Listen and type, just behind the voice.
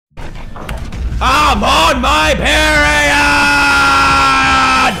I'm on my period!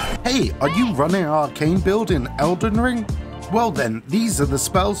 Hey, are you running an arcane build in Elden Ring? Well then, these are the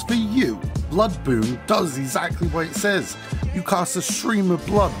spells for you. Bloodboon does exactly what it says. You cast a stream of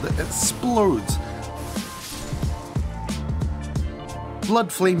blood that explodes.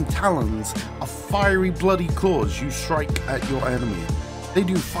 Bloodflame Talons are fiery bloody claws you strike at your enemy. They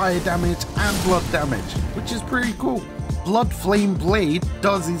do fire damage and blood damage, which is pretty cool. Bloodflame Blade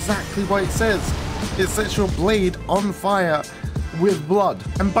does exactly what it says. It sets your blade on fire with blood.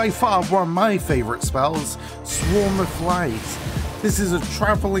 And by far one of my favourite spells, Swarm of Flies. This is a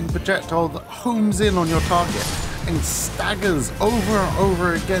travelling projectile that homes in on your target and staggers over and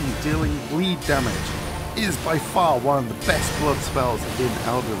over again, dealing bleed damage. It is by far one of the best blood spells in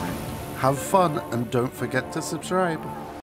Elden Ring. Have fun and don't forget to subscribe.